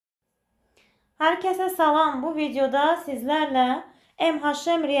Herkese salam. Bu videoda sizlerle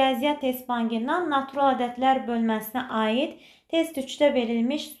MHM Riyaziyyat test bankindən natural ədədlər bölməsinə aid test 3-də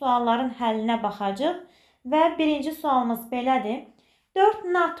verilmiş sualların həllinə baxacaq. Və birinci sualımız belədir. 4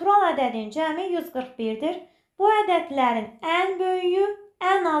 natural ədədin cəmi 141'dir. Bu ədədlərin ən böyüyü,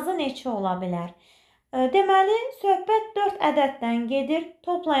 ən azı neçə ola bilər? Deməli, söhbət 4 ədəddən gedir.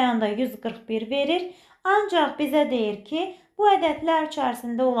 Toplayanda 141 verir. Ancaq bizə deyir ki, bu ədədlər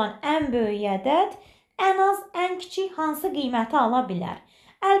içərisində olan ən böyük ədəd ən az, ən kiçik hansı qiyməti ala bilər?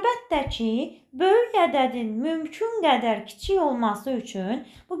 Əlbəttə ki, böyük ədədin mümkün qədər kiçik olması üçün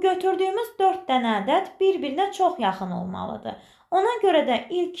bu götürdüyümüz 4 dənə ədəd bir-birinə çox yaxın olmalıdır. Ona görə də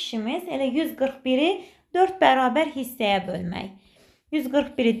ilk işimiz elə 141'i 4 bərabər hissəyə bölmək.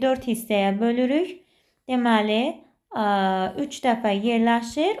 141'i 4 hissəyə bölürük. Deməli, 3 dəfə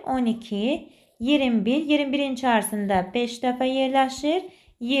yerləşir, 12, 21, 21'in içərisində 5 dəfə yerləşir,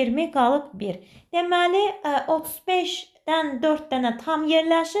 20 qalıb 1. Deməli, 35'dən 4 dənə tam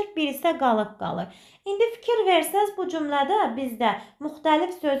yerləşir, 1 isə qalır. İndi fikir versəz, bu cümlədə bizdə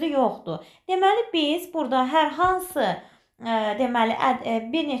müxtəlif sözü yoxdur. Deməli, biz burada hər hansı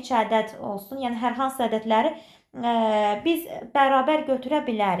bir neçə ədəd olsun, yəni hər hansı ədədləri biz bərabər götürə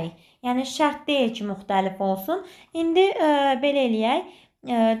bilərik. Yəni, şərt deyil ki, müxtəlif olsun. İndi belə eləyək.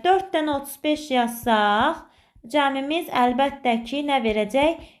 4'dən 35 yazsaq, cəmimiz əlbəttə ki, nə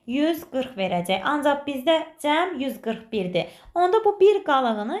verəcək? 140 verəcək. Ancaq bizdə cəm 141'dir. Onda bu bir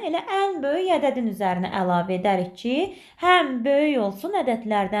qalığını elə ən böyük ədədin üzərinə əlavə edərik ki, həm böyük olsun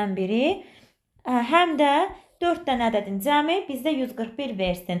ədədlərdən biri, həm də 4 dənə ədədin cəmi bizdə 141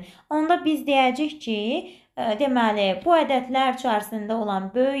 versin. Onda biz deyəcək ki, deməli, bu ədədlər içərisində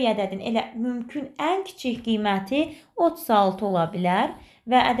olan böyük ədədin elə mümkün ən kiçik qiyməti 36 ola bilər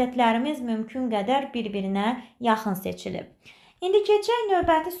və ədədlərimiz mümkün qədər bir-birinə yaxın seçilib. İndi keçək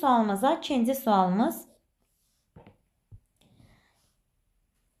növbəti sualımıza. İkinci sualımız.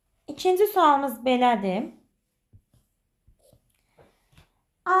 İkinci sualımız belədir.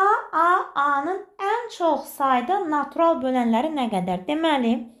 A-nın ən çox sayda natural bölənləri nə qədər?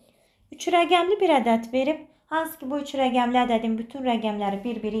 Deməli, 3 rəqəmli bir ədəd verib, hansı ki, bu 3 rəqəmli ədədin bütün rəqəmləri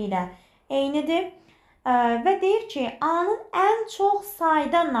bir-biri ilə eynidir. Və deyir ki, A-nın ən çox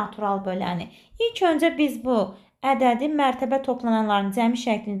sayda natural böləni. İlk öncə biz bu ədədi mərtəbə toplananların cəmi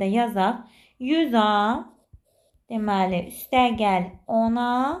şəklində yazaq. 100A, deməli, üstəgəl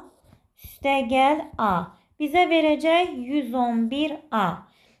 10A, üstəgəl A. Bizə verəcək 111A.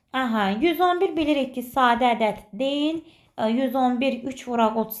 111 bilirik ki, sadə ədəd deyil. 111 3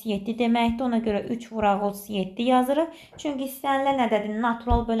 vuraq 37 deməkdir. Ona görə 3 vuraq 37 yazırıq. Çünki istənilən ədədin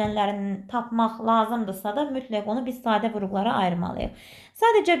natural bölənlərini tapmaq lazımdırsa da mütləq onu biz sadə vuruqlara ayırmalıyıq.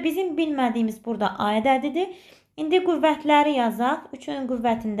 Sadəcə bizim bilmədiyimiz burada A ədədidir. İndi qüvvətləri yazaq. 3'ün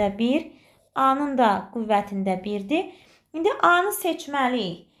qüvvətində 1, A-nın da qüvvətində 1'dir. İndi A-nı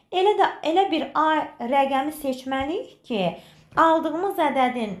seçməliyik. Elə bir A rəqəmi seçməliyik ki, aldığımız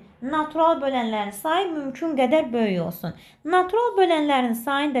ədədin natural bölənlərin sayı mümkün qədər böyük olsun. Natural bölənlərin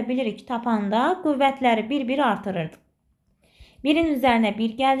sayını da bilirik ki, tapanda qüvvətləri bir-bir artırırıq. 1'in üzərinə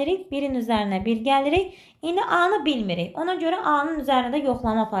 1 gəlirik, 1'in üzərinə 1 gəlirik. İndi A-nı bilmirik. Ona görə A-nın üzərində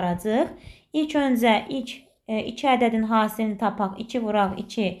yoxlama aparacaq. İlk öncə 2 ədədin hasilini tapaq. 2 vuraq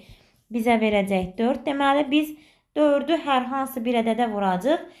 2 bizə verəcək 4. Deməli, biz 4'ü hər hansı bir ədədə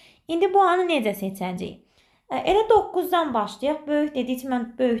vuracaq. İndi bu A-nı necə seçəcəyik? Elə 9'dan başlayaq. Böyük dedikcə mən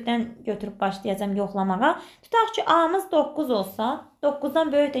böyükdən götürüb başlayacağım yoxlamağa. Tutaq ki, A-mız 9 olsa,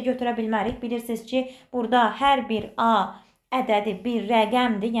 9'dan böyük də götürə bilmərik. Bilirsiniz ki, burada hər bir A ədədi bir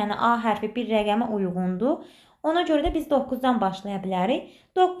rəqəmdir. Yəni, A hərfi bir rəqəmə uyğundur. Ona görə də biz 9'dan başlaya bilərik.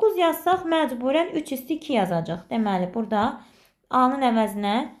 9 yazsaq, məcburən 3 üstü 2 yazacaq. Deməli, burada A-nın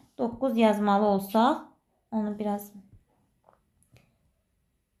əvəzinə 9 yazmalı olsaq, onu biraz...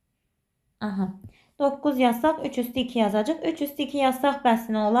 9 yazsaq, 3 üstü 2 yazacaq. 3 üstü 2 yazsaq, bəs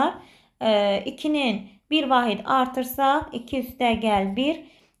nə olar? 2'nin bir vahid artırsaq, 2 üstəgəl 1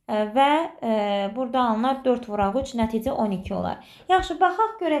 və burada alınar 4 vuraq 3, nəticə 12 olar. Yaxşı,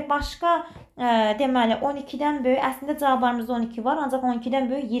 baxaq görək başqa, deməli 12'dən böyük, əslində cavablarımızda 12 var, ancaq 12'dən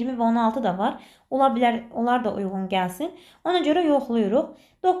böyük 20 və 16 da var. Ola bilər, onlar da uyğun gəlsin. Ona görə yoxluyuruq.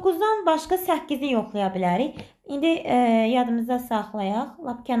 9'dan başqa 8'i yoxlaya bilərik. İndi yadımızda saxlayaq.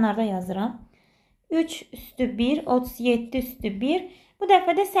 Lap kənarda yazıram. 3 üstü 1, 37 üstü 1. Bu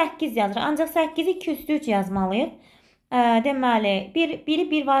dəfədə 8 yazırıq. Ancaq 8'i 2 üstü 3 yazmalıyıq. Deməli,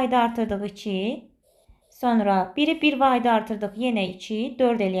 1'i bir vahid artırdıq 2. Sonra 1'i bir vahid artırdıq yenə 2.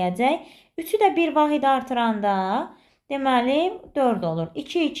 4 eləyəcək. 3'ü də bir vahid artıranda deməli 4 olur.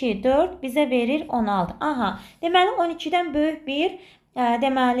 2, 2, 4 bizə verir 16. Deməli 12'dən böyük bir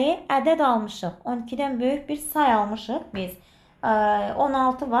deməli, ədəd almışıq. 12-dən böyük bir say almışıq biz.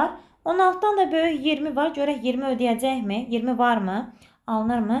 16 var. 16-dan da böyük 20 var. Görək 20 ödəyəcəkmi? 20 varmı?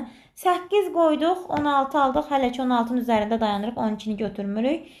 Alınırmı? 8 qoyduq, 16 aldıq. Hələ ki 16-nın üzərində dayanırıq, 12-ni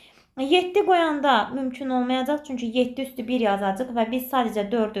götürmürük. 7 qoyanda mümkün olmayacaq, çünki 7 üstü 1 yazacaq və biz sadəcə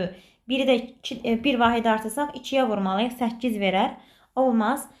 4-ü, 1-i də 1 vahid artırsaq 2-yə vurmalıyıq, 8 verər.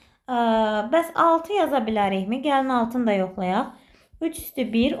 Olmaz. Bəs 6 yaza bilərikmi? Gəlin 6-nı da yoxlayaq. 3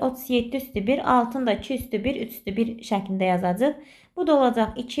 üstü 1, 37 üstü 1, 6-nı da 2 üstü 1, 3 üstü 1 şəklində yazacaq. Bu da olacaq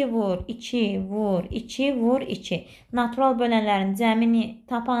 2 vur, 2 vur, 2 vur, 2. Natural bölənlərin cəmini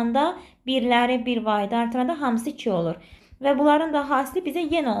tapanda, birləri 1 vahid artıranda hamısı 2 olur. Və bunların da hasili bizə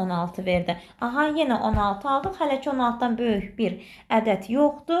yenə 16 verdi. Aha, yenə 16 aldıq. Hələ ki 16-dan böyük bir ədəd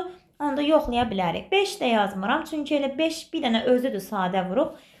yoxdur. Onu da yoxlaya bilərik. 5 də yazmıram. Çünki elə 5 bir dənə özüdür sadə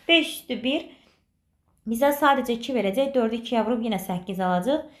vuruq. 5 üstü 1 bizə sadəcə 2 verəcək. 4-ü 2-yə vurub yenə 8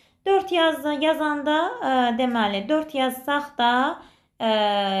 alacaq. 4 yazanda, deməli, 4 yazsaq da,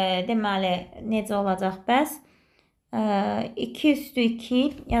 deməli, necə olacaq bəs? 2 üstü 2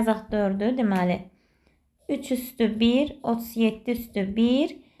 yazaq 4-ü, deməli. 3 üstü 1, 37 üstü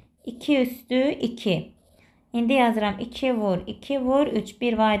 1, 2 üstü 2. İndi yazıram 2 vur, 2 vur, 3,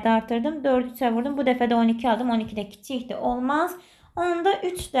 1 vahid artırdım, 4 3'e vurdum. Bu dəfə də 12 aldım, 12 də kiçikdir, olmaz. Onda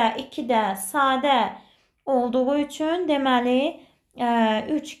 3 də, 2 də sadə olduğu üçün, deməli,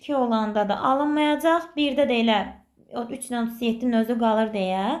 3, 2 olanda da alınmayacaq. 1-də də elə 3-dən 37-nin özü qalır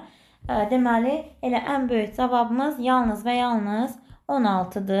deyə. Deməli, elə ən böyük cavabımız yalnız və yalnız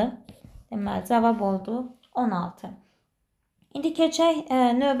 16-dır. Deməli, cavab oldu 16. İndi keçək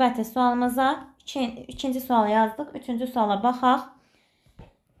növbəti sualımıza. İkinci sual yazdıq. Üçüncü suala baxaq.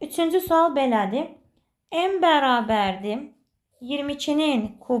 Üçüncü sual belədir. M bərabərdir 22-nin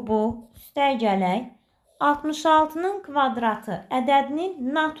kubu üstəgələk 66-nın kvadratı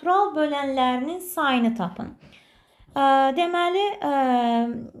ədədinin natural bölənlərinin sayını tapın. Deməli,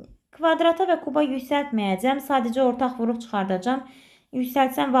 kvadrata və kuba yüksəltməyəcəm. Sadəcə ortaq vuruq çıxardacam.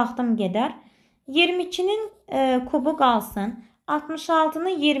 Yüksəltsəm vaxtım gedər. 22-nin kubu qalsın.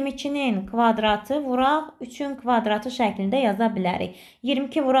 66-nın 22-nin kvadratı vuraq 3-ün kvadratı şəklində yaza bilərik.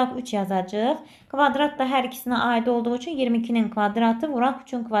 22 vuraq 3 yazacaq. Kvadrat da hər ikisinə aid olduğu üçün 22-nin kvadratı vuraq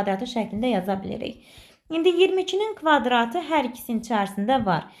 3-ün kvadratı şəklində yaza bilirik. İndi 22-nin kvadratı hər ikisinin içərisində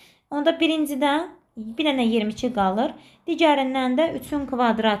var. Onda birincidən bir dənə 22 qalır. Digərindən də 3-ün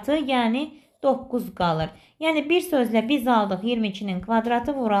kvadratı, yəni 9 qalır. Yəni bir sözlə biz aldıq 22-nin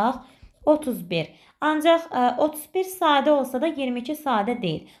kvadratı vuraq 31. Ancaq 31 sadə olsa da 22 sadə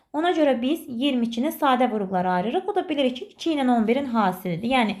deyil. Ona görə biz 22-ni sadə vuruqlara ayırırıq. O da bilirik ki 2 ilə 11-in hasilidir.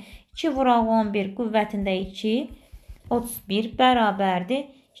 Yəni 2 vuraq 11 qüvvətində 2, 31 bərabərdir.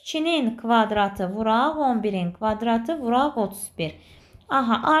 2-nin kvadratı vuraq 11-in kvadratı vuraq 31.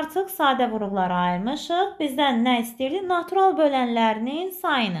 Aha, artıq sadə vuruqlara ayırmışıq. Bizdən nə istəyirdi? Natural bölənlərinin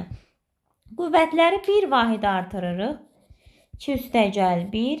sayını. Qüvvətləri 1 vahid artırırıq. 2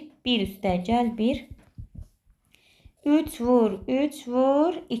 üstəgəl 1, 1 üstəgəl 1. 3 vur, 3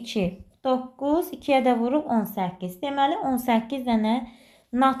 vur, 2. 9, 2-yə də vurub 18. Deməli, 18 dənə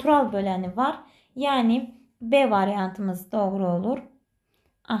natural böləni var. Yəni, B variantımız doğru olur.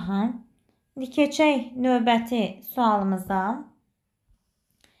 Aha. İndi keçək növbəti sualımıza.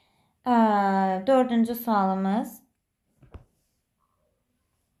 Dördüncü sualımız.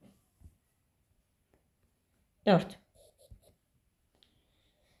 4.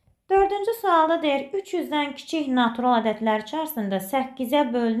 Dördüncü sualda deyir, 300-dən kiçik natural ədədlər içərisində 8-ə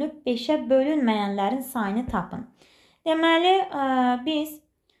bölünüb 5-ə bölünməyənlərin sayını tapın. Deməli, biz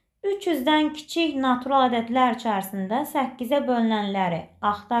 300-dən kiçik natural ədədlər içərisində 8-ə bölünənləri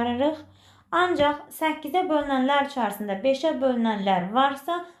axtarırıq. Ancaq 8-ə bölünənlər içərisində 5-ə bölünənlər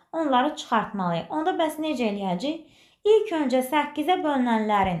varsa, onları çıxartmalıyıq. Onda bəs necə eləyəcək? İlk öncə 8-ə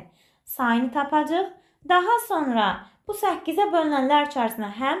bölünənlərin sayını tapacaq. Daha sonra bu 8-ə bölünənlər içərisində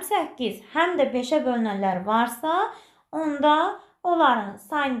həm 8, həm də 5-ə bölünənlər varsa, onda onların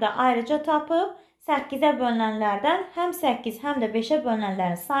sayını da ayrıca tapıb 8-ə bölünənlərdən həm 8, həm də 5-ə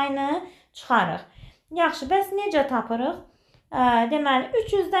bölünənlərin sayını çıxarıq. Yaxşı, bəs necə tapırıq? Deməli,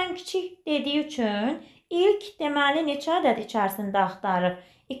 300-dən kiçik dediyi üçün ilk deməli neçə ədəd içərisində axtarır?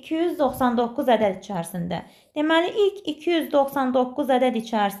 299 ədəd içərisində. Deməli, ilk 299 ədəd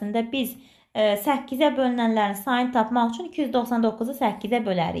içərisində biz 8-ə bölünənlərin sayını tapmaq üçün 299-u 8-ə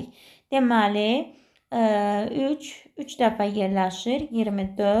bölərik. Deməli, 3 dəfə yerləşir,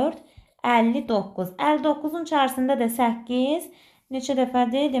 24, 59. 59-un içərisində də 8, neçə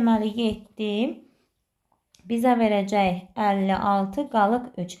dəfədir? Deməli, 7, bizə verəcək 56,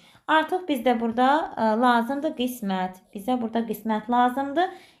 qalıq 3. Artıq bizdə burada lazımdır qismət. Bizə burada qismət lazımdır.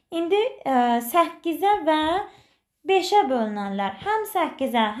 İndi 8-ə və 5-ə bölünənlər həm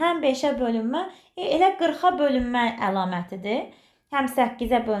 8-ə, həm 5-ə bölünmə elə 40-a bölünmə əlamətidir. Həm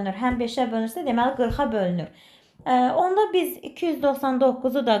 8-ə bölünür, həm 5-ə bölünürsə, deməli 40-a bölünür. Onda biz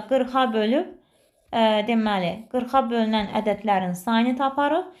 299-u da 40-a bölüb, deməli 40-a bölünən ədədlərin sayını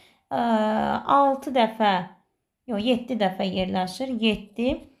taparıq. 6 dəfə, yox 7 dəfə yerləşir.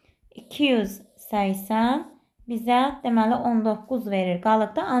 7, 280 bizə deməli 19 verir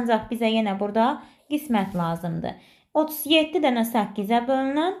qalıqda. Ancaq bizə yenə burada qismət lazımdır. 37 dənə 8-ə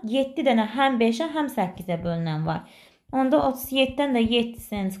bölünən, 7 dənə həm 5-ə, həm 8-ə bölünən var. Onda 37-dən də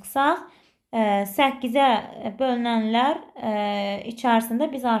 7-sini çıxsaq, 8-ə bölünənlər içərisində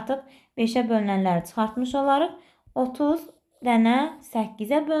biz artıq 5-ə bölünənləri çıxartmış olarıq. 30 dənə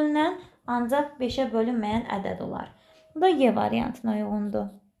 8-ə bölünən, ancaq 5-ə bölünməyən ədəd olar. Bu da Y variantına uyğundur.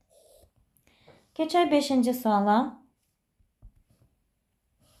 Keçək 5-ci suala.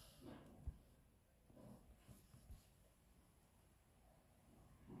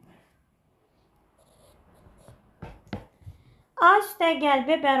 A üstəgəl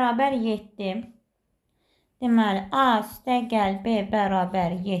B bərabər 7. Deməli, A üstəgəl B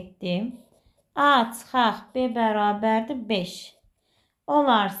bərabər 7. A çıxaq B bərabərdir 5.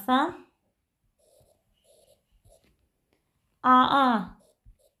 Olarsa AA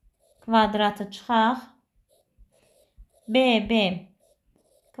kvadratı çıxaq, BB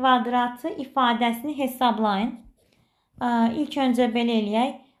kvadratı ifadəsini hesablayın. İlk öncə belə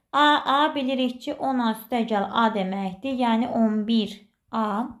eləyək. AA bilirik ki, 10A üstəgəl A deməkdir. Yəni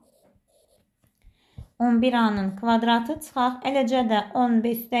 11A. 11A'nın kvadratı çıxaq. Eləcə də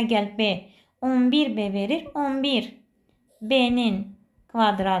 10B üstəgəl B 11B verir. 11B'nin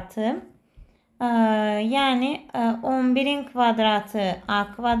kvadratı. Yəni 11'in kvadratı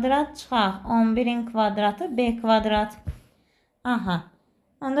A kvadrat çıxaq. 11'in kvadratı B kvadrat. Aha.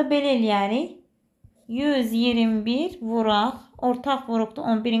 Onda belə eləyərik. 121 vuraq. Ortaq vuruqda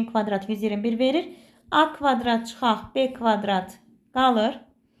 11'in kvadratı 121 verir. A kvadrat çıxaq. B kvadrat qalır.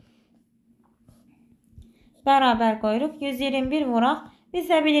 Bərabər qoyuruq. 121 vuraq. Biz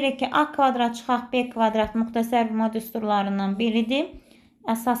də bilirik ki, A kvadrat çıxaq B kvadrat müxtəsər vurma düsturlarından biridir.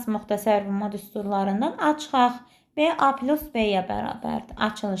 Əsas müxtəsər vurma düsturlarından. A çıxaq B A plus B-yə bərabərdir.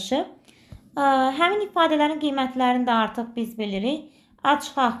 Açılışı. Həmin ifadələrin qiymətlərini də artıq biz bilirik. A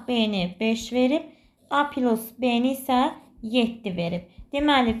çıxaq B-ni 5 verib. A plus B-ni isə 7 verib.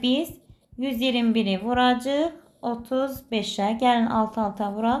 Deməli biz 121'i vuracaq 35'ə. Gəlin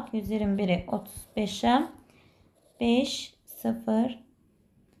alt-alta vuraq. 121'i 35'ə. 5, 0,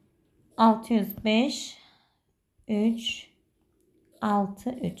 605, 3, 6,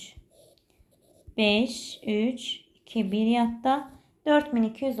 3. 5, 3, 2, 1 yadda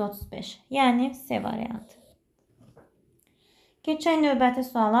 4235. Yəni C variantı. Keçək növbəti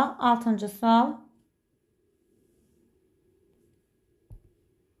suala. 6-cı sual.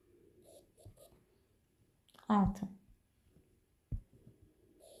 Altı.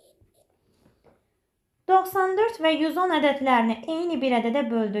 94 və 110 ədədlərini eyni bir ədədə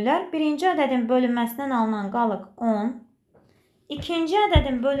böldülər. Birinci ədədin bölünməsindən alınan qalıq 10. İkinci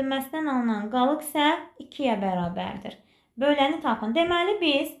ədədin bölünməsindən alınan qalıq isə 2-yə bərabərdir. Böləni tapın. Deməli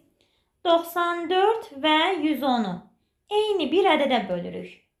biz 94 və 110'u eyni bir ədədə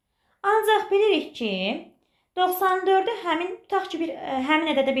bölürük. Ancaq bilirik ki 94'ü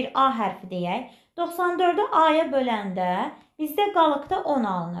həmin ədədə bir A hərfi deyək. 94'ü A'ya böləndə bizdə qalıqda 10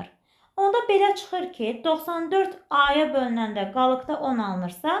 alınır. Onda belə çıxır ki 94 A'ya bölünəndə qalıqda 10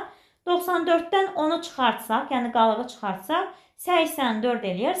 alınırsa 94'dən 10'u çıxartsaq, yəni qalığı çıxartsaq 84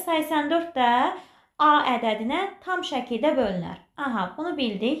 eləyər. 84 də A ədədinə tam şəkildə bölünər. Aha, bunu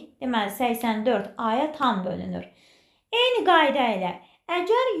bildik. Deməli 84 A'ya tam bölünür. Eyni qayda ilə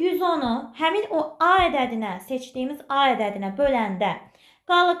əgər 110'u həmin o A ədədinə, seçdiyimiz A ədədinə böləndə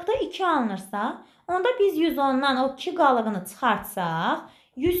qalıqda 2 alınırsa, onda biz 110'dan o 2 qalığını çıxartsaq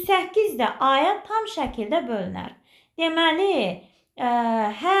 108 də A'ya tam şəkildə bölünər. Deməli,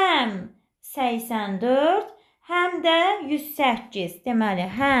 həm 84, həm də 108. Deməli,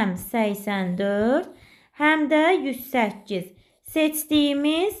 həm 84, həm də 108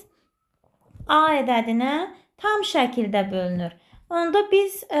 seçdiyimiz A ədədinə tam şəkildə bölünür. Onda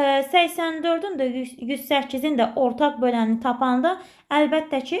biz 84'ün də 108'in də ortaq bölənini tapanda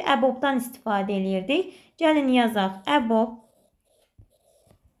əlbəttə ki, əbobdan istifadə edirdik. Gəlin yazaq. Əbob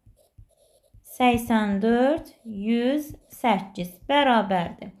 84, 108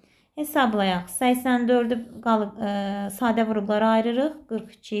 bərabərdir. Hesablayaq. 84'ü sadə vurğulara ayırırıq.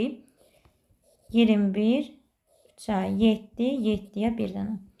 42, 21, 3'ə 7, 7'yə 1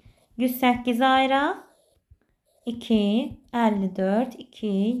 dənə. 108 ayıraq. 2, 54, 2,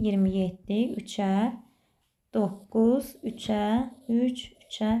 27, 3'ə, 9, 3'ə, 3,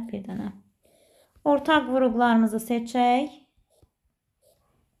 3'ə, bir dənə. Ortaq vuruqlarımızı seçək.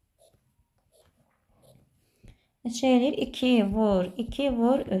 Neçə eləyir? 2 vur, 2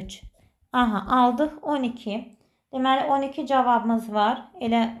 vur, 3. Aha, aldıq 12. Deməli, 12 cavabımız var.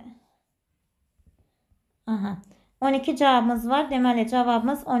 Elə... Aha. 12 cavabımız var. Deməli,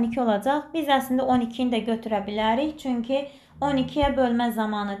 cavabımız 12 olacaq. Biz əslində 12-ni də götürə bilərik. Çünki 12-yə bölmə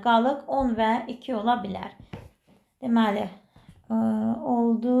zamanı qalıq 10 və 2 ola bilər. Deməli,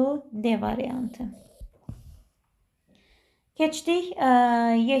 oldu D variantı. Keçdik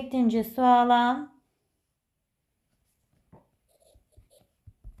 7-ci suala.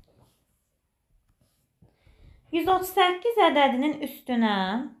 %138 ədədinin üstünə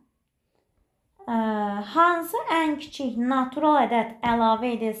hansı ən kiçik natural ədəd əlavə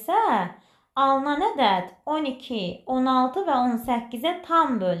edilsə, alınan ədəd 12, 16 və 18-ə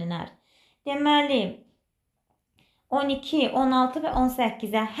tam bölünər. Deməli, 12, 16 və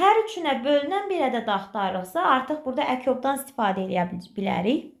 18-ə hər üçünə bölünən bir ədəd axtarırıqsa, artıq burada əkobdan istifadə edə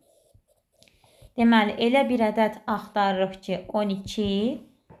bilərik. Deməli, elə bir ədəd axtarırıq ki, 12,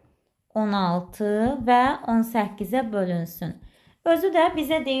 16 və 18-ə bölünsün. Özü də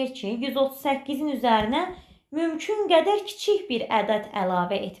bizə deyir ki, 138-in üzərinə mümkün qədər kiçik bir ədəd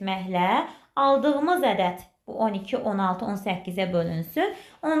əlavə etməklə aldığımız ədəd bu 12, 16, 18-ə bölünsün.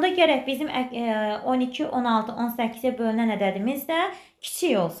 Onda gərək bizim 12, 16, 18-ə bölünən ədədimiz də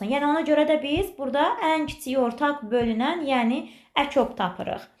kiçik olsun. Yəni ona görə də biz burada ən kiçik ortaq bölünən, yəni əkob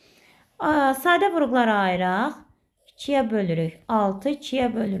tapırıq. Sadə vuruqlara ayıraq. 2-yə bölürük 6, 2-yə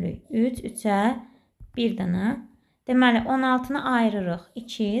bölürük 3, 3-ə bir dənə. Deməli, 16-nı ayırırıq.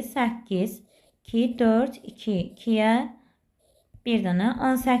 2, 8, 2, 4, 2, 2-yə bir dənə.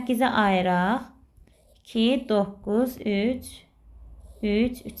 18-ə ayıraq. 2, 9, 3,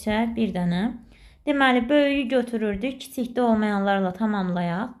 3, 3-ə bir dənə. Deməli, böyüyü götürürdük. Kiçikdə olmayanlarla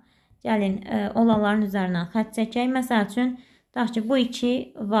tamamlayaq. Gəlin, olanların üzərindən xətt çəkək. Məsəl üçün, tutaq ki, bu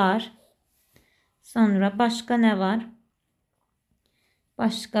 2 var. Sonra başqa nə var?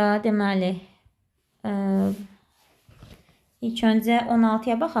 Başqa, deməli, ilk öncə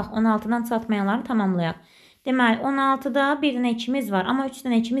 16-ya baxaq. 16-dan çatmayanları tamamlayaq. Deməli, 16-da bir dənə 2-miz var. Amma 3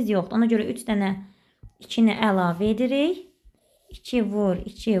 dənə 2-miz yoxdur. Ona görə 3 dənə 2-ni əlavə edirik. 2 vur,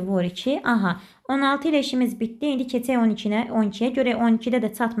 2 vur, 2. Aha, 16 ilə işimiz bitdi. İndi keçək 12-yə. Görək 12-də də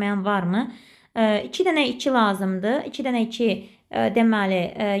çatmayan varmı? 2 dənə 2 lazımdır. 2 dənə 2 deməli,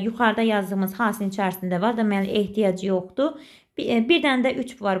 yuxarıda yazdığımız hasilin içərisində var. Deməli, ehtiyac yoxdur. Bir dənə də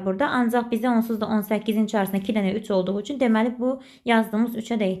 3 var burada. Ancaq bizə onsuz da 18-in içərisində 2 dənə 3 olduğu üçün deməli, bu yazdığımız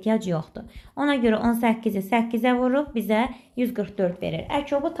 3-ə də ehtiyac yoxdur. Ona görə 18-i 8-ə vuruq, bizə 144 verir.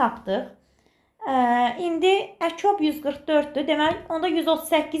 Əkobu tapdıq. İndi əkob 144-dür. Deməli, onda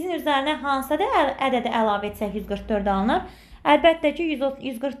 138-in üzərinə hansısa da ədədə əlavə etsək 144 alınır. Əlbəttə ki,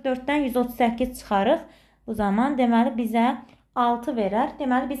 144-dən 138 çıxarıq. Bu zaman deməli, bizə 6 verər.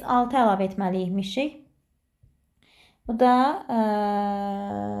 Deməli, biz 6 əlavə etməliymişik. Bu da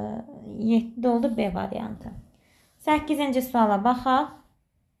 7 oldu B variantı. 8-ci suala baxaq.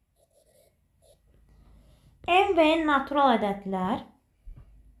 M və N natural ədədlər.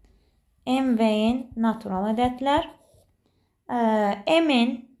 M və N natural ədədlər.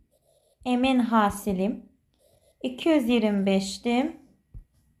 M-in hasili 225'dir.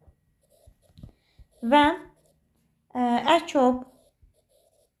 Və əkob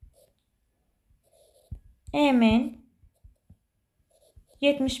M-in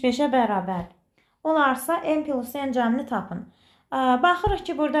 75'ə bərabər. Olarsa M plus N cəmini tapın. Baxırıq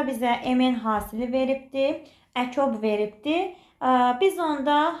ki, burada bizə M-in hasili veribdir, əkob veribdir. Biz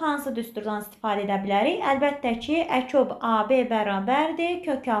onda hansı düsturdan istifadə edə bilərik? Əlbəttə ki, əkob AB bərabərdir,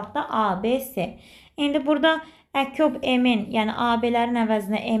 kök altda ABC. İndi burada əkob M-in, yəni AB-lərin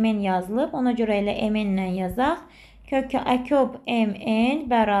əvəzinə M-in yazılıb. Ona görə elə M-in-lə yazaq. Əkob M-n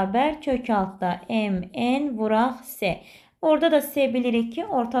bərabər kök altda M-n vuraq C. Orada da C bilirik ki,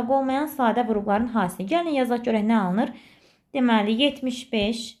 ortaq olmayan sadə vuruqların hasili. Gəlin yazaq görək nə alınır. Deməli,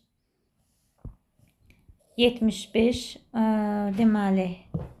 75 deməli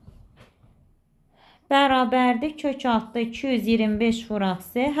bərabərdir. Kök altda 225 vuraq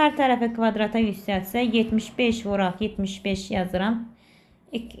C. Hər tərəfə kvadrata yüksəlsə 75 vuraq 75 yazıram.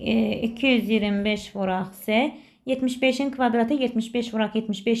 225 vuraq C. 75'in kvadratı 75 vuraq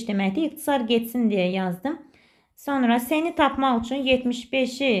 75 deməkdir. İxtisar getsin deyə yazdım. Sonra C-ni tapmaq üçün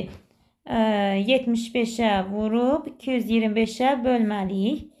 75'i 75'ə vurub 225'ə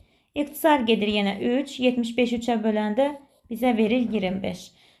bölməliyik. İxtisar gedir yenə 3. 75 3'ə böləndə bizə verir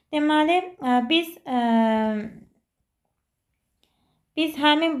 25. Deməli, biz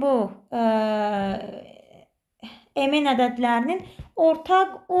həmin bu emin ədədlərinin ortaq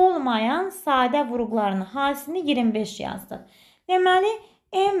olmayan sadə vuruqlarının hasilini 25 yazdıq. Deməli,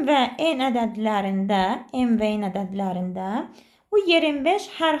 M və N ədədlərində bu 25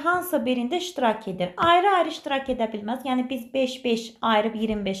 hər hansı birində iştirak edir. Ayrı-ayrı iştirak edə bilməz. Yəni, biz 5-5 ayırıb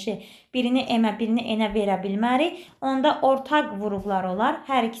 25-i birini M-ə, birini N-ə verə bilmərik. Onda ortaq vuruqlar olar.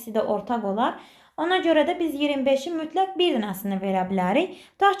 Hər ikisi də ortaq olar. Ona görə də biz 25-i mütləq bir dənəsini verə bilərik.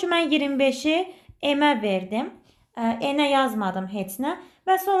 Tutaq ki, mən 25-i M-ə verdim. N-ə yazmadım heç nə.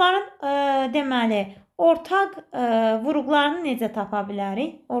 Və onların deməli, ortaq vuruqlarını necə tapa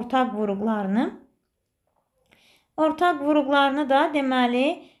bilərik? Ortaq vuruqlarını da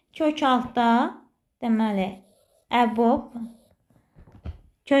deməli, kök altda, deməli, əbob,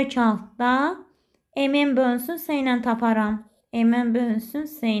 kök altda M-in bölünsün S ilə taparam. M-in bölünsün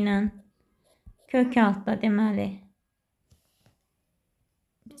S ilə. Kök altda deməli.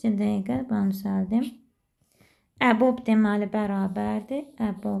 Bir dəqiqə, bunu düzəldim. Əbob deməli bərabərdir.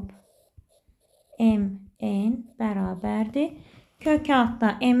 Əbob M-N bərabərdir. Kök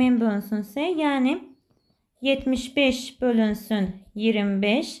altda M-in bölünsün S, yəni 75 bölünsün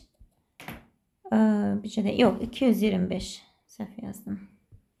 25. Yox, 225. Səhv yazdım.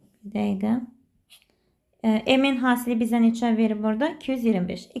 Bir dəqiqə. M-in hasili bizə neçə verir burada?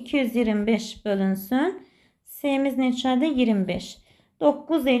 225. 225 bölünsün. S-miz neçədir? 25.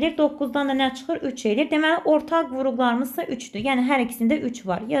 9 edir. 9-dan da nə çıxır? 3 edir. Deməli, ortaq vuruqlarımızsa 3-dür. Yəni, hər ikisində 3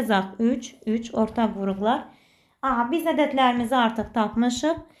 var. Yazaq 3, 3 ortaq vuruqlar. Aha, biz ədədlərimizi artıq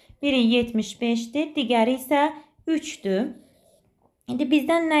tapmışıq. Biri 75-dir, digəri isə 3-dür. İndi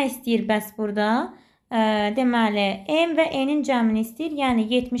bizdən nə istəyir bəs burada? Deməli, M və N-in cəmini istəyir. Yəni,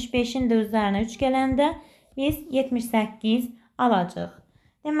 75-in də üzərinə 3 gələndə biz 78 alacaq.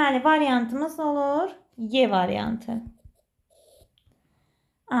 Deməli, variantımız olur Y variantı.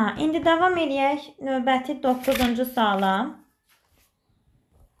 İndi davam eləyək növbəti 9-cu suala.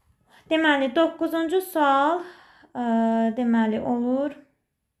 Deməli, 9-cu sual deməli olur.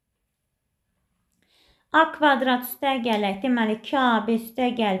 A kvadrat üstəgələk, deməli 2AB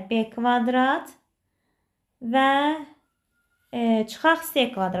üstəgəl B kvadrat və çıxaq C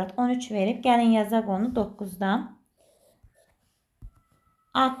kvadrat 13 verib. Gəlin yazaq onu 9-da.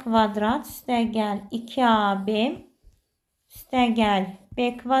 A kvadrat üstəgəl 2AB üstəgəl B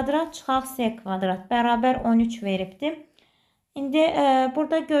kvadrat çıxaq C kvadrat bərabər 13 veribdir. İndi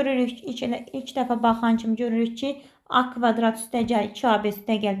burada görürük, ilk dəfə baxan kimi görürük ki, A kvadrat üstəgəl 2AB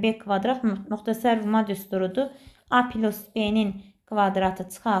üstəgəl B kvadrat müxtəsər vurma düsturudur. A plus B-nin kvadratı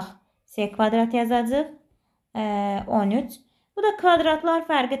çıxaq C kvadrat yazacaq 13. Bu da kvadratlar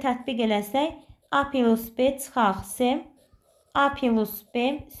fərqi tətbiq eləsək A plus B çıxaq C, A plus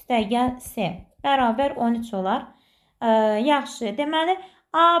B üstəgəl C bərabər 13 olar. Yaxşı, deməli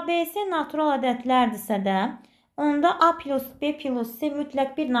ABC natural ədədlərdirsə də onda A plus B plus C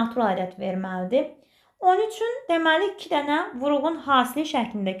mütləq bir natural ədəd verməlidir. 13-ün deməli 2 dənə vuruğun hasili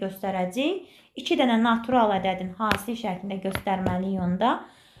şəklində göstərəcəyik. 2 dənə natural ədədin hasili şəklində göstərməliyik onda.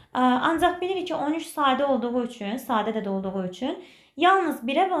 Ancaq bilirik ki 13 sadə olduğu üçün, sadə ədəd olduğu üçün yalnız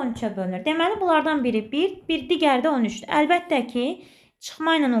 1-ə və 13-ə bölünür. Deməli bunlardan biri 1, bir digəri də 13-dür. Əlbəttə ki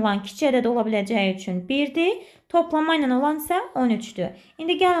çıxma ilə olan kiçik ədəd ola biləcəyi üçün 1-dir, toplama ilə olan isə 13-dür.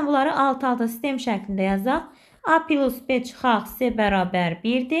 İndi gəlin bunları alt-alta sistem şəklində yazaq. A plus B çıxaq C bərabər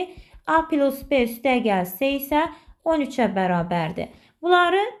 1-dir. A plus B üstəgəl C isə 13-ə bərabərdir.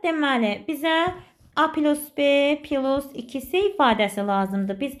 Bunları deməli bizə A plus B plus 2C ifadəsi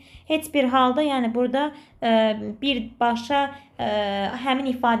lazımdır. Biz heç bir halda yəni burada birbaşa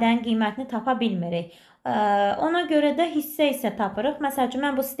həmin ifadənin qiymətini tapa bilmirik. Ona görə də hissə isə tapırıq. Məsəl üçün,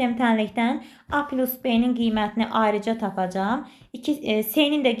 mən bu sistem tənlikdən A plus B-nin qiymətini ayrıca tapacağım.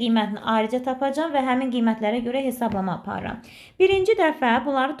 C-nin də qiymətini ayrıca tapacağım və həmin qiymətlərə görə hesablama aparıram. Birinci dəfə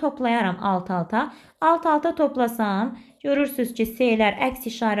bunları toplayaram alt-alta. Alt-alta toplasam, görürsünüz ki, C-lər əks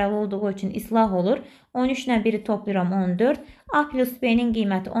işarəli olduğu üçün islah olur. 13 ilə 1-i toplayıram 14. A plus B-nin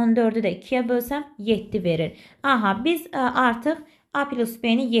qiyməti 14-ü də 2-yə bölsəm 7 verir. Aha, biz artıq A plus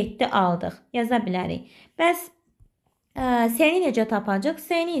B-ni 7 aldıq. Yaza bilərik. Bəs C-ni necə tapacaq?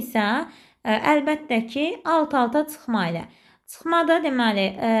 C-ni isə əlbəttə ki, alt-alta çıxma ilə. Çıxmada deməli,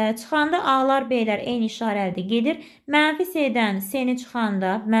 çıxanda A-lar, B-lər eyni işarəlidir gedir. Mənfi C-dən C-ni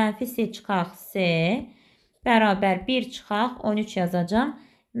çıxanda mənfi C çıxaq C bərabər 1 çıxaq 13 yazacağım.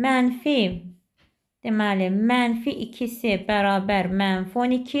 Mənfi, deməli, mənfi 2C bərabər mənfi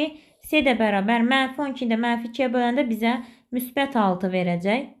 12. C də bərabər mənfi 12 də mənfi 2-yə böləndə bizə müsbət 6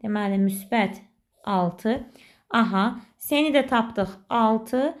 verəcək. Deməli, müsbət 6. Aha, S-ni də tapdıq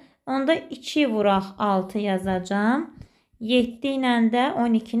 6. Onda 2 vuraq 6 yazacağım. 7 ilə də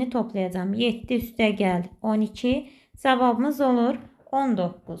 12-ni toplayacağım. 7 üstə gəl 12. Cavabımız olur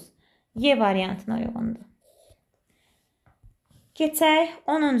 19. Y variantına uyğundur. Keçək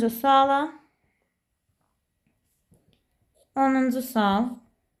 10-cu suala. 10-cu sual.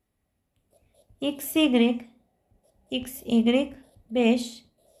 XY 5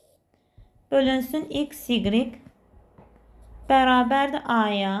 bölünsün XY bərabərdir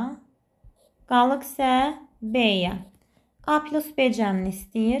A-ya, qalıq isə B-yə. A plus B cəmini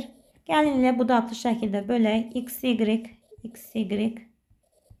istəyir. Gəlin ilə budaqlı şəkildə bölək. XY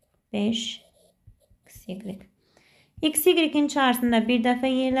 5 XY. XY-in içərisində bir dəfə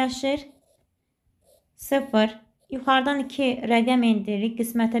yerləşir. 0. Yuxarıdan 2 rəqəm endiririk.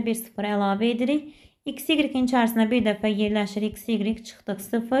 Qismətə 1 0 əlavə edirik. XY-in içərisində bir dəfə yerləşir. XY çıxdıq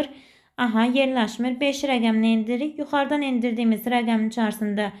 0. Aha, yerləşmir. 5 rəqəmini endiririk. Yuxarıdan endirdiyimiz rəqəmin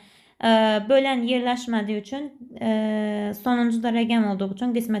içərisində bölən yerləşmədiyi üçün, sonuncu da rəqəm olduğu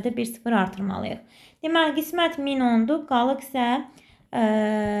üçün qismətə 1 0 artırmalıyıq. Deməli, qismət 1010-dur. Qalıq isə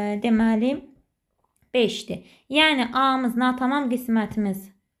deməli 5-dir. Yəni, A-mız natamam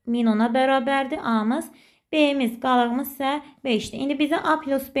qismətimiz 1010-a bərabərdir. A-mız, B-miz, qalığımız isə 5-dir. İndi bizə A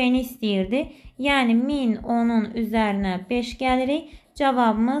plus B-ni istəyirdi. Yəni, 1010-un üzərinə 5 gəlirik.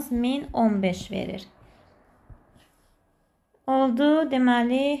 Cavabımız 1015 verir. Oldu,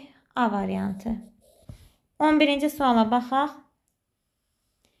 deməli, A variantı. 11-ci suala baxaq.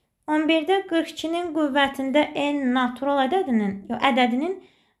 11-də 42-nin qüvvətində n natural ədədinin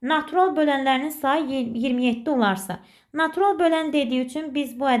natural bölənlərinin sayı 27 olarsa, natural bölən dediyi üçün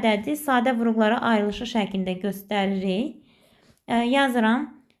biz bu ədədi sadə vurğulara ayrılışı şəklində göstəririk. Yazıram.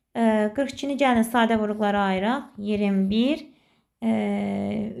 42-ni gəlin sadə vurğulara ayıraq. 21,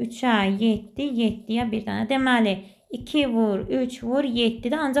 3-ə 7, 7-yə bir dənə. Deməli, 2 vur, 3 vur,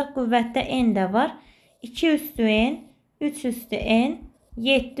 7-də ancaq qüvvətdə n də var. 2 üstü n, 3 üstü n,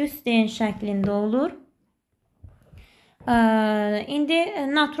 7 üstü n şəklində olur. İndi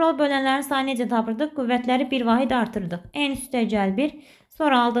natural bölənlərin sayı necə tapırdıq? Qüvvətləri bir vahid artırdıq. N üstə gəl 1.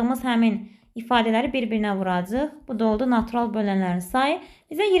 Sonra aldığımız həmin ifadələri bir-birinə vuracaq. Bu da oldu natural bölənlərin sayı.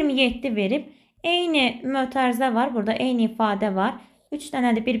 Bizə 27 verib. Eyni mötərizə var. Burada eyni ifadə var. 3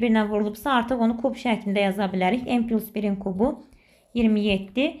 dənə də bir-birinə vurulubsa artıq onu kub şəklində yaza bilərik. N plus 1-in kubu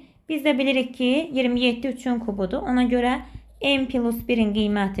 27. Biz də bilirik ki 27 3-ün kubudur. Ona görə N plus 1-in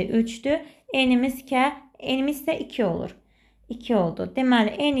qiyməti 3-dür. N-imiz isə 2 olur. 2 oldu.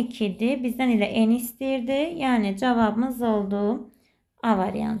 Deməli, N2-dir. Bizdən ilə N istəyirdi. Yəni, cavabımız oldu A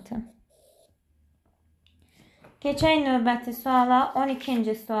variantı. Keçək növbəti suala.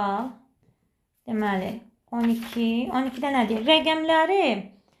 12-ci sual. Deməli, 12-də nə deyir? Rəqəmləri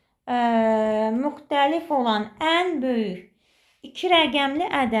müxtəlif olan ən böyük 2 rəqəmli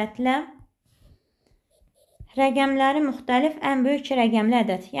ədədlə rəqəmləri müxtəlif ən böyük 2 rəqəmli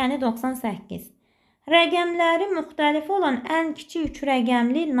ədəd, yəni 98. Rəqəmləri müxtəlif olan ən kiçik 3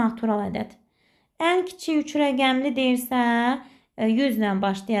 rəqəmli natural ədəd. Ən kiçik 3 rəqəmli deyirsə 100 ilə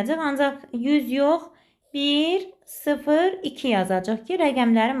başlayacaq, ancaq 100 yox, 1, 0, 2 yazacaq ki,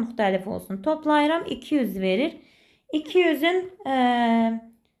 rəqəmləri müxtəlif olsun. Toplayıram, 200 verir. 200-ün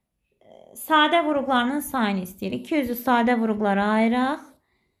sadə vurğularının sayını istəyir. 200-ü sadə vurğulara ayıraq.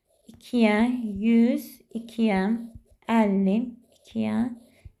 2-yə 100, 2-yə 50, 2-yə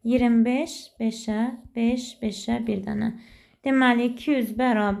 25, 5-ə 5, 5-ə bir dənə. Deməli, 200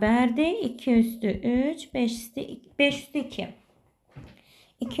 bərabərdir. 2 üstü 3, 5 üstü 2.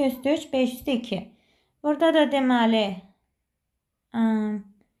 2 üstü 3, 5 üstü 2. Burada da deməli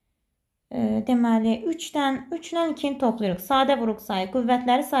 3-dən 2-ni toplayırıq. Sadə vurğu sayı.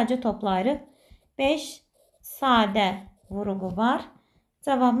 Qüvvətləri sadəcə toplayırıq. 5 sadə vurğu var.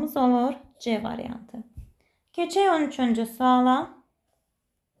 Cavabımız olur C variantı. Keçək 13-cü suala.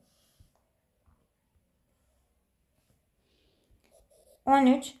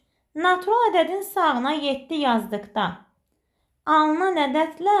 13. Natural ədədin sağına 7 yazdıqda alınan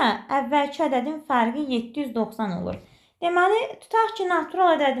ədədlə əvvəlki ədədin fərqi 790 olur. Deməli, tutaq ki,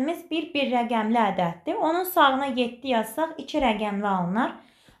 natural ədədimiz bir rəqəmli ədəddir. Onun sağına 7 yazsaq 2 rəqəmli alınar.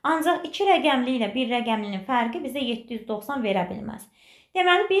 Ancaq 2 rəqəmli ilə 1 rəqəmlinin fərqi bizə 790 verə bilməz.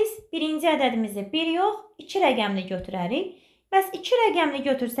 Deməli, biz birinci ədədimizi 1 yox, 2 rəqəmli götürərik. Bəs 2 rəqəmli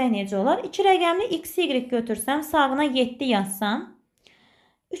götürsək necə olar? 2 rəqəmli XY götürsəm, sağına 7 yazsam,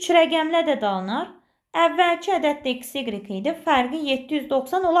 3 rəqəmli ədəd alınar. Əvvəlki ədəd də XY idi. Fərqi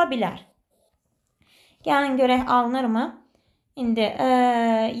 790 ola bilər. Gəlin görək alınırmı? İndi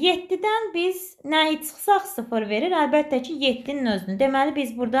 7-dən biz nəyi çıxsaq 0 verir. Əlbəttə ki 7-nin özünü. Deməli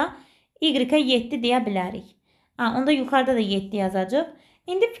biz burada Y-ə 7 deyə bilərik. Onda yuxarıda da 7 yazacaq.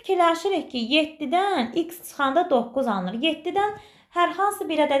 İndi fikirləşirik ki, 7-dən x çıxanda 9 alınır. 7-dən hər hansı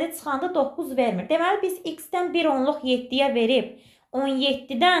bir ədədi çıxanda 9 vermir. Deməli, biz x-dən 1 onluq 7-yə verib,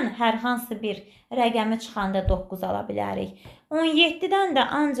 17-dən hər hansı bir rəqəmi çıxanda 9 ala bilərik. 17-dən də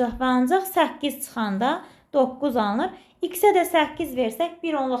ancaq və ancaq 8 çıxanda 9 alınır. X-ə də 8 versək,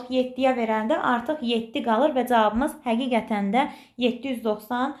 1 onluq 7-yə verəndə artıq 7 qalır və cavabımız həqiqətən də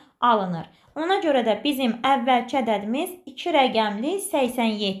 790 alınır. Ona görə də bizim əvvəlki ədədimiz 2 rəqəmli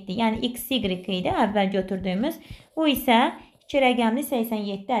 87, yəni XY idi əvvəl götürdüyümüz. Bu isə 2 rəqəmli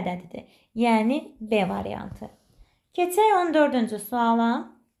 87 ədədidir. Yəni B variantı. Keçək 14-cü suala.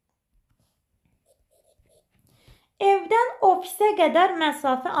 Evdən ofisə qədər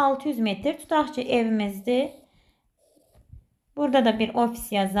məsafə 600 metr. Tutaq ki, evimizdir. Burada da bir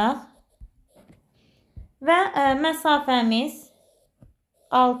ofis yazaq. Və məsafəmiz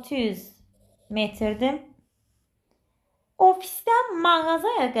 600 metrdir. Ofisdən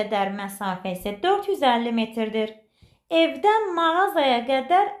mağazaya qədər məsafə isə 450 metrdir. Evdən mağazaya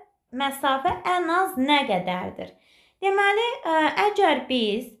qədər məsafə ən az nə qədərdir? Deməli, əgər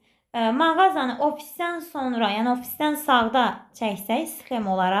biz mağazanı ofisdən sonra, yəni ofisdən sağda çəksək sxem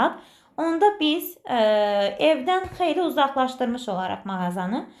olaraq, onda biz evdən xeyli uzaqlaşdırmış olaraq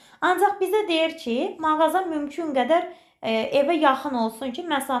mağazanı. Ancaq bizə deyir ki, mağaza mümkün qədər evə yaxın olsun ki,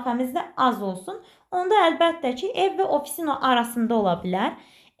 məsafəmiz də az olsun. Onda əlbəttə ki, ev və ofisin arasında ola bilər.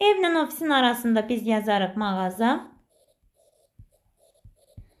 Evlə ofisin arasında biz yazarıq mağaza.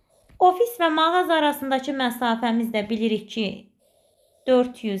 Ofis və mağaza arasındakı məsafəmiz də bilirik ki,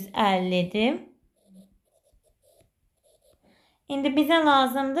 450-dir. İndi bizə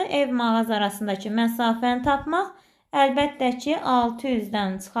lazımdır ev mağaza arasındakı məsafəni tapmaq. Əlbəttə ki,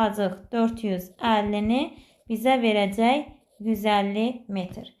 600-dən çıxacaq 450-ni bizə verəcək 150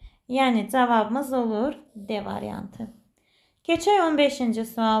 metr. Yəni, cavabımız olur D variantı. Keçək 15-ci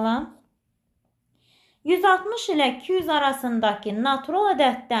suala. 160 ilə 200 arasındakı natural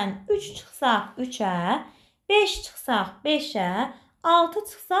ədəddən 3 çıxsaq 3-ə, 5 çıxsaq 5-ə, 6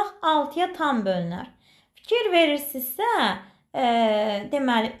 çıxsaq 6-ya tam bölünər. Fikir verirsinizsə,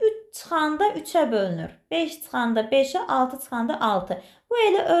 deməli, 3 çıxanda 3-ə bölünür. 5 çıxanda 5-ə, 6 çıxanda 6. Bu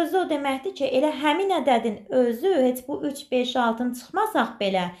elə özü o deməkdir ki, elə həmin ədədin özü, heç bu 3, 5, 6-nı çıxmasaq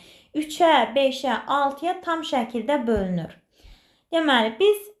belə, 3-ə, 5-ə, 6-ya tam şəkildə bölünür. Deməli,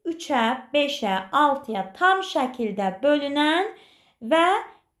 biz 3-ə, 5-ə, 6-ya tam şəkildə bölünən və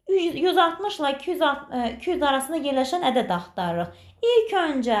 160 ilə 200 arasında yerləşən ədəd axtarırıq. İlk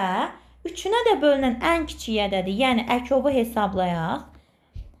öncə 3-ünə də bölünən ən kiçik ədədi, yəni əkovu hesablayaq.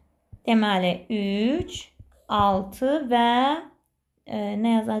 Deməli, 3, 6 və nə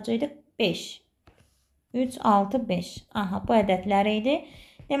yazacaqdıq? 5. 3, 6, 5. Aha, bu ədədlər idi.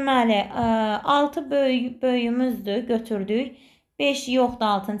 Deməli, 6 böyüyümüzdür, götürdük. 5 yoxdur,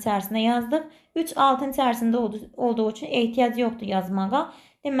 6-nın içərisində yazdıq. 3 6-nın içərisində olduğu üçün ehtiyac yoxdur yazmağa.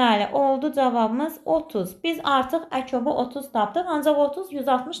 Deməli, oldu cavabımız 30. Biz artıq əkobu 30 tapdıq, ancaq 30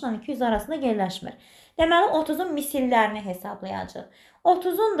 160 ilə 200 arasında yerləşmir. Deməli, 30-un misillərini hesablayacaq.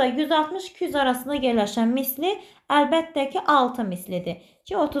 30-un da 160-200 arasında yerləşən misli əlbəttə ki 6 mislidir.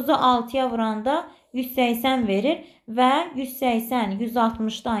 Ki 30-u 6-ya vuranda 180 verir və 180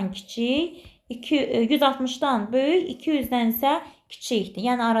 160-dan kiçik, 160-dan böyük, 200-dən isə kiçikdir.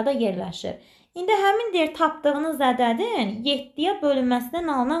 Yəni, arada yerləşir. İndi həmin deyir, tapdığınız ədədin 7-yə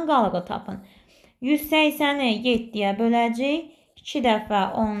bölünməsindən alınan qalığı tapın. 180-i 7-yə böləcək. 2 dəfə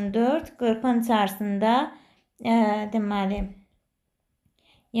 14, 40-ın içərisində deməli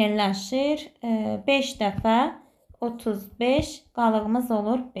yerləşir. 5 dəfə 35, qalığımız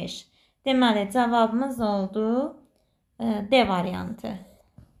olur 5. Deməli, cavabımız oldu D variantı.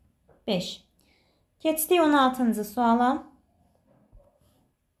 5. Keçdik 16-cı suala.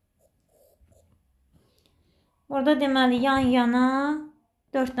 Burada deməli, yan-yana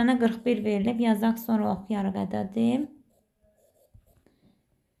 4 dənə 41 verilib. Yazaq, sonra oxuyarıq ədədi.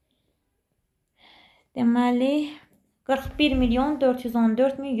 Deməli,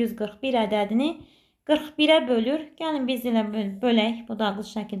 41.414.141 ədədini 41-ə bölür. Gəlin, biz ilə bölək. Bu dağlı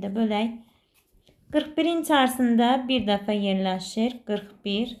şəkildə bölək. 41-in içərisində bir dəfə yerləşir.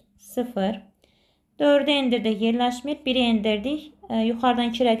 41, 0. 4-ə endirdik, yerləşmir. 1-i endirdik. Yuxarıdan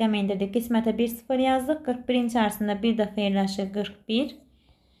 2 rəqəm endirdik. Qismətə 1, 0 yazdıq. 41-in içərisində bir dəfə yerləşir 41.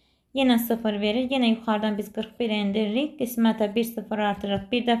 Yenə 0 verir. Yenə yuxarıdan biz 41 endiririk. Qismətə 1, 0 artırıq.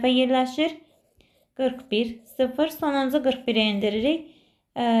 Bir dəfə yerləşir. 41, 0. Sonuncu 41-i endiririk.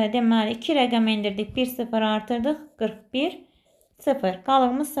 Deməli, 2 rəqəm endirdik. 1, 0 artırdıq. 41, 0.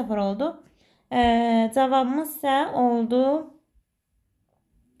 Qalığımız 0 oldu. Cavabımız isə oldu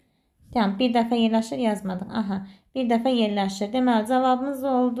Tamam, bir dəfə yerləşir yazmadıq. Aha, bir dəfə yerləşir. Deməli, cavabımız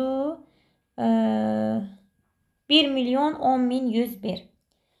oldu 1.010.101.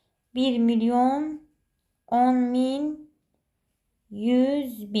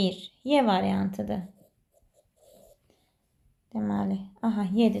 1.010.101. Y variantıdır. Deməli, aha,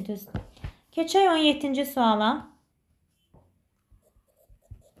 7 düz. Keçək 17-ci suala.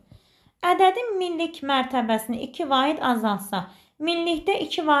 Ədədin millik mərtəbəsini 2 vahid azalsa, millikdə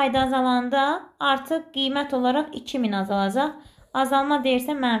 2 vahid azalanda artıq qiymət olaraq 2000 azalacaq. Azalma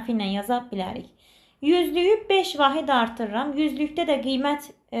deyirsə mənfi ilə yaza bilərik. Yüzlüyü 5 vahid artırıram. Yüzlükdə də qiymət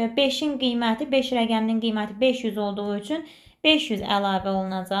 5-in qiyməti, 5 rəqəminin qiyməti 500 olduğu üçün 500 əlavə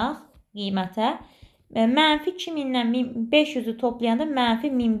olunacaq qiymətə. Mənfi 2000 ilə 500'ü toplayanda mənfi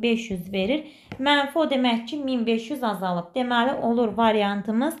 1500 verir. Mənfi o demək ki 1500 azalıb. Deməli olur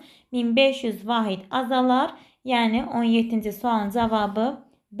variantımız 1500 vahid azalar. Yəni 17-ci sualın cavabı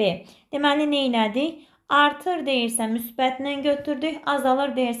B. Deməli nə elədik? Artır deyirsə müsbətlə götürdük.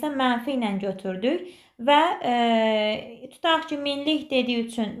 Azalır deyirsə mənfi ilə götürdük. Və tutaq ki millik dediyi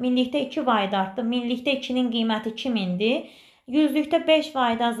üçün millikdə 2 vahid artdı. Millikdə 2'nin qiyməti 2000'dir. Yüzlükdə 5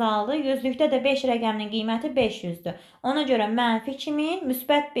 vahid azaldı. Yüzlükdə də 5 rəqəminin qiyməti 500'dür. Ona görə mənfi 2000,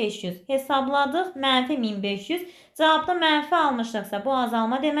 müsbət 500. Hesabladıq. Mənfi 1500. Cavabda mənfi almışlıqsa bu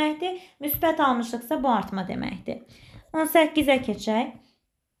azalma deməkdir. Müsbət almışlıqsa bu artma deməkdir. 18'ə keçək.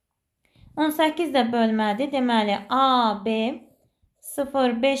 18 də bölmədir. Deməli A, B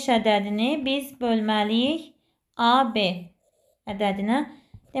 0,5 ədədini biz bölməliyik A, B ədədinə.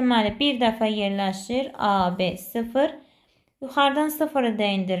 Deməli bir dəfə yerləşir A, B 0. Yuxarıdan 0'ı da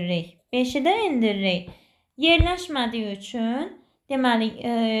indiririk. 5'i də indiririk. Yerləşmədiyi üçün deməli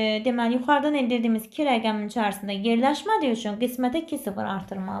yuxarıdan indirdiğimiz 2 rəqəmin içərisində yerləşmədiyi üçün qismətə 2 0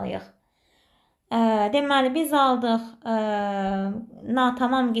 artırmalıyıq. Deməli biz aldıq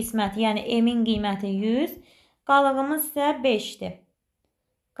natamam qisməti, yəni M-in qiyməti 100. Qalığımız isə 5'dir.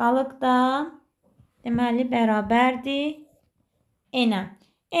 Qalıq da deməli bərabərdir N-ə.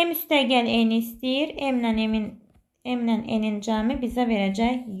 M üstəgəl N istəyir. M-lə N-in cəmi bizə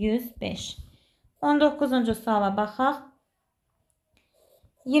verəcək 105. 19-cu suala baxaq.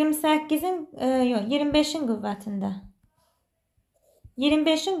 25'in qüvvətində.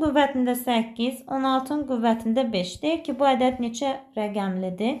 25'in qüvvətində 8, 16'ın qüvvətində 5. Deyir ki, bu ədəd neçə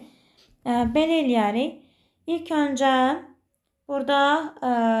rəqəmlidir? Belə eləyərik. İlk öncə burada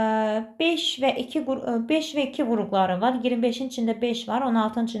 5 və 2 vuruqları var. 25'in içində 5 var,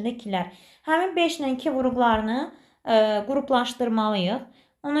 16'ın içində 2'lər. Həmin 5 ilə 2 vuruqlarını qruplaşdırmalıyıq.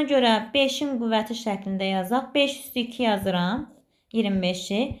 Ona görə 5'in qüvvəti şəklində yazaq. 5 üstü 2 yazıram.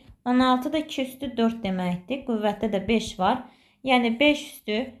 25'i. 16 da 2 üstü 4 deməkdir. Qüvvətdə də 5 var. Yəni 5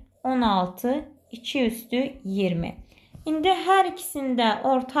 üstü 16, 2 üstü 20. İndi hər ikisində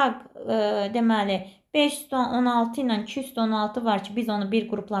ortaq deməli 5 üstü 16 ilə 2 üstü 16 var ki biz onu bir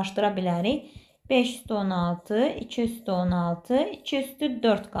qruplaşdıra bilərik. 5 üstü 16, 2 üstü 16, 2 üstü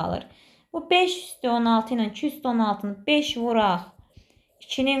 4 qalır. Bu 5 üstü 16 ilə 2 üstü 16'nı 5 vuraq.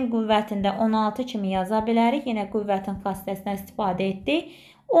 2'nin qüvvətində 16 kimi yaza bilərik. Yenə qüvvətin xassəsindən istifadə etdik.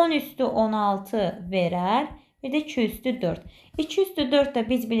 10 üstü 16 verər. Bir də 2 üstü 4. 2 üstü 4 də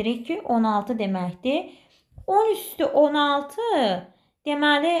biz bilirik ki 16 deməkdir. 10 üstü 16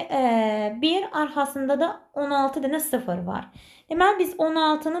 deməli bir arxasında da 16 dənə 0 var. Deməli biz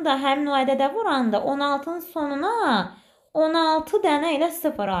 16'nı da həmin o ədədə vuranda 16'nın sonuna 16 dənə ilə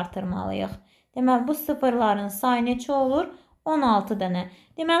 0 artırmalıyıq. Deməli bu sıfırların sayı neçə olur? 16 dənə.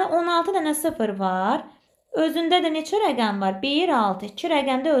 Deməli 16 dənə 0 var. Özündə də neçə rəqəm var? 1, 6, 2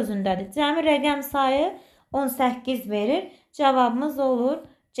 rəqəm də özündədir. Cəmi rəqəm sayı 18 verir. Cavabımız olur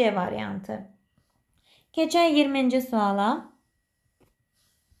C variantı. Keçək 20-ci suala.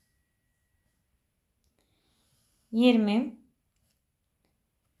 20.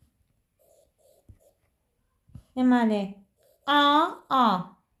 Deməli A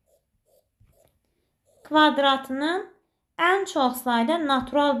kvadratının ən çox sayda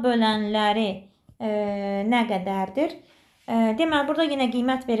natural bölənləri nə qədərdir? Deməli, burada yenə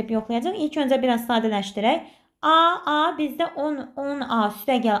qiymət verib yoxlayacaq. İlk öncə biraz sadələşdirək. A bizdə 10A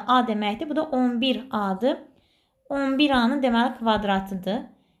üstəgəl A deməkdir. Bu da 11A'dır. 11A'nın deməli kvadratıdır.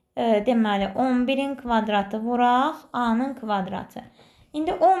 Deməli, 11'in kvadratı vuraq A'nın kvadratı.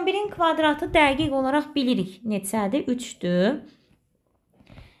 İndi 11'in kvadratı dəqiq olaraq bilirik neçədir? 3'dür.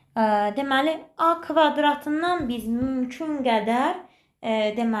 Deməli, A kvadratından biz mümkün qədər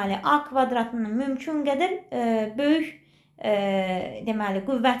deməli, A kvadratının mümkün qədər böyük deməli,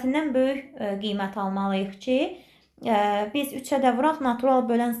 qüvvətindən böyük qiymət almalıyıq ki, biz 3-ə də vuraq, natural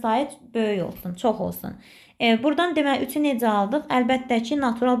bölən sayı böyük olsun, çox olsun. Buradan deməli 3-ü necə aldıq? Əlbəttə ki,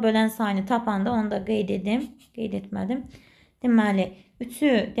 natural bölən sayını tapanda onu da qeyd etmədim. Deməli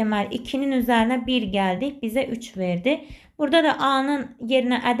 3-ü, deməli 2-nin üzərinə 1 gəldik, bizə 3 verdi. Burada da A-nın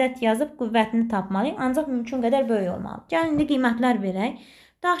yerinə ədəd yazıb qüvvətini tapmalıyıq, ancaq mümkün qədər böyük olmalı. Gəlin indi qiymətlər verək.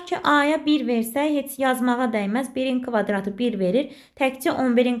 Tutaq ki, A-ya 1 versək, heç yazmağa dəyməz. 1-in kvadratı 1 verir. Təkcə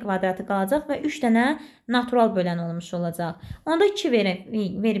 11-in kvadratı qalacaq və 3 dənə natural bölən olmuş olacaq. Onda 2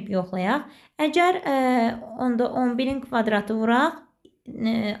 verib yoxlayaq. Əgər onda 11-in kvadratı vuraq,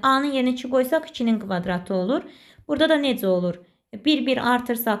 A-nın yerinə 2 qoysaq 2-nin kvadratı olur. Burada da necə olur? 1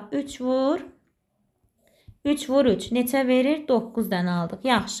 artırsaq 3 vur. 3 vur 3. Neçə verir? 9 dənə aldıq.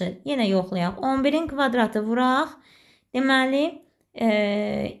 Yaxşı. Yenə yoxlayaq. 11-in kvadratı vuraq. Deməli,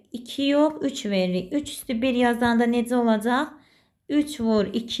 2 yox, 3 veririk. 3 üstü 1 yazanda necə olacaq? 3 vur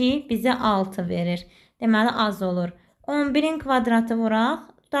 2 bizə 6 verir. Deməli, az olur. 11-in kvadratı vuraq.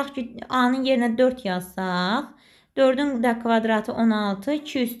 Tutaq ki, A-nın yerinə 4 yazsaq. 4-ün də kvadratı 16.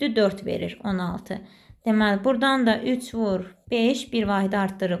 2 üstü 4 verir. 16. Deməli, buradan da 3 vur 5. Bir vahid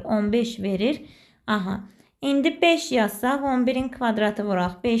arttırıq. 15 verir. Aha. İndi 5 yazsaq, 11-in kvadratı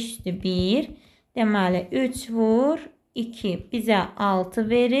vuraq, 5 üstü 1. Deməli, 3 vur 2 bizə 6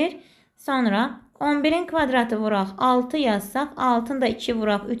 verir. Sonra 11-in kvadratı vuraq, 6 yazsaq, 6-nı da 2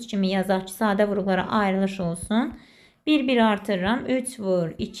 vuraq, 3 kimi yazaq ki, sadə vuruqlara ayrılış olsun. 1 artırıram, 3 vur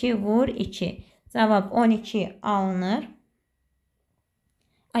 2 vur 2. Cavab 12 alınır.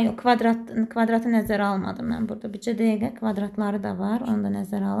 Ay, o kvadratı nəzərə almadım mən burada. Bircə dəqiqə kvadratları da var. Onu da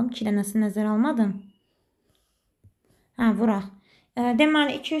nəzərə alım. 2 dənəsini nəzərə almadım. Vuraq.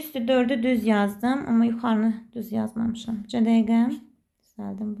 Deməli, 2 üstü 4-ü düz yazdım. Amma yuxarını düz yazmamışam. Bircə dəqiqə.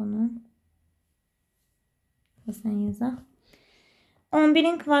 Düzəldim bunu. Sən yazaq.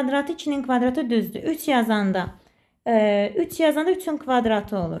 11-in kvadratı, 2-nin kvadratı düzdür. 3 yazanda 3'ün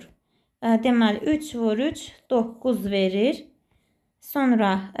kvadratı olur. Deməli, 3 vur 3, 9 verir.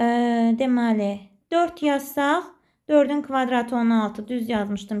 Sonra deməli 4 yazsaq, 4'ün kvadratı 16, düz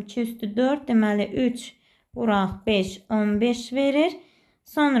yazmışdım, 2 üstü 4, deməli 3 vuraq 5, 15 verir.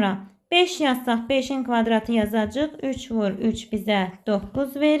 Sonra 5 yazsaq, 5'in kvadratı yazacaq, 3 vur 3 bizə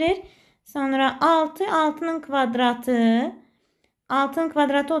 9 verir. Sonra 6, 6'nın kvadratı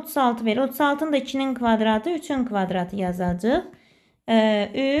 36 verir. 36'nın da 2'nin kvadratı, 3'ün kvadratı yazacaq.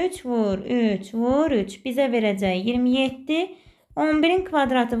 3 vur 3 vur 3 bizə verəcək 27. 11'in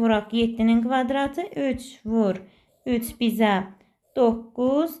kvadratı vuraq, 7'nin kvadratı, 3 vur 3 bizə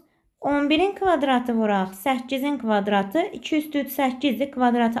 9. 11'in kvadratı vuraq, 8'in kvadratı, 2 üstü 3 8'dir,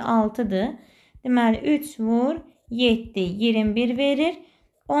 kvadratı 6'dır. Deməli 3 vur 7, 21 verir.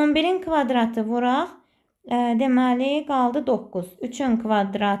 11'in kvadratı vuraq, deməli qaldı 9. 3'ün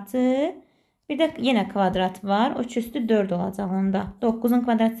kvadratı, bir də yenə kvadrat var. O 2 üstü 4 olacaq onda. 9'un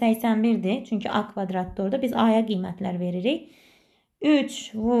kvadratı 81'dir. Çünki A kvadratdır orada. Biz A'ya qiymətlər veririk.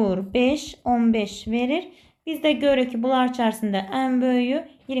 3 vur 5, 15 verir. Biz də görürük ki, bunlar içərisində ən böyüyü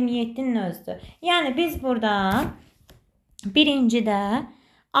 27'nin özüdür. Yəni biz burada birincidə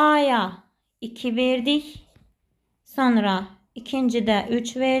A'ya 2 verdik. Sonra ikincidə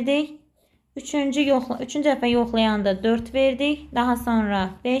 3 verdik. Üçüncü dəfə yoxlayanda 4 verdik. Daha sonra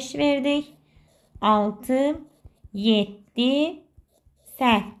 5 verdik. 6, 7,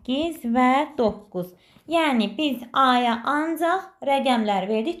 8 və 9. Yəni biz A'ya ancaq rəqəmlər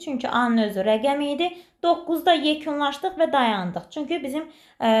verdik. Çünki A'nın özü rəqəm idi. 9'da yekunlaşdıq və dayandıq. Çünki bizim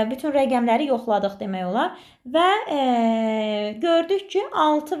bütün rəqəmləri yoxladıq demək olar. Və gördük ki,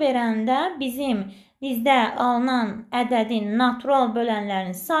 6 verəndə bizdə alınan ədədin natural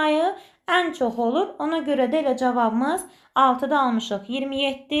bölənlərin sayı ən çox olur. Ona görə də elə cavabımız 6'da almışıq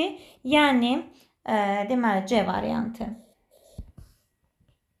 27. Yəni deməli C variantı.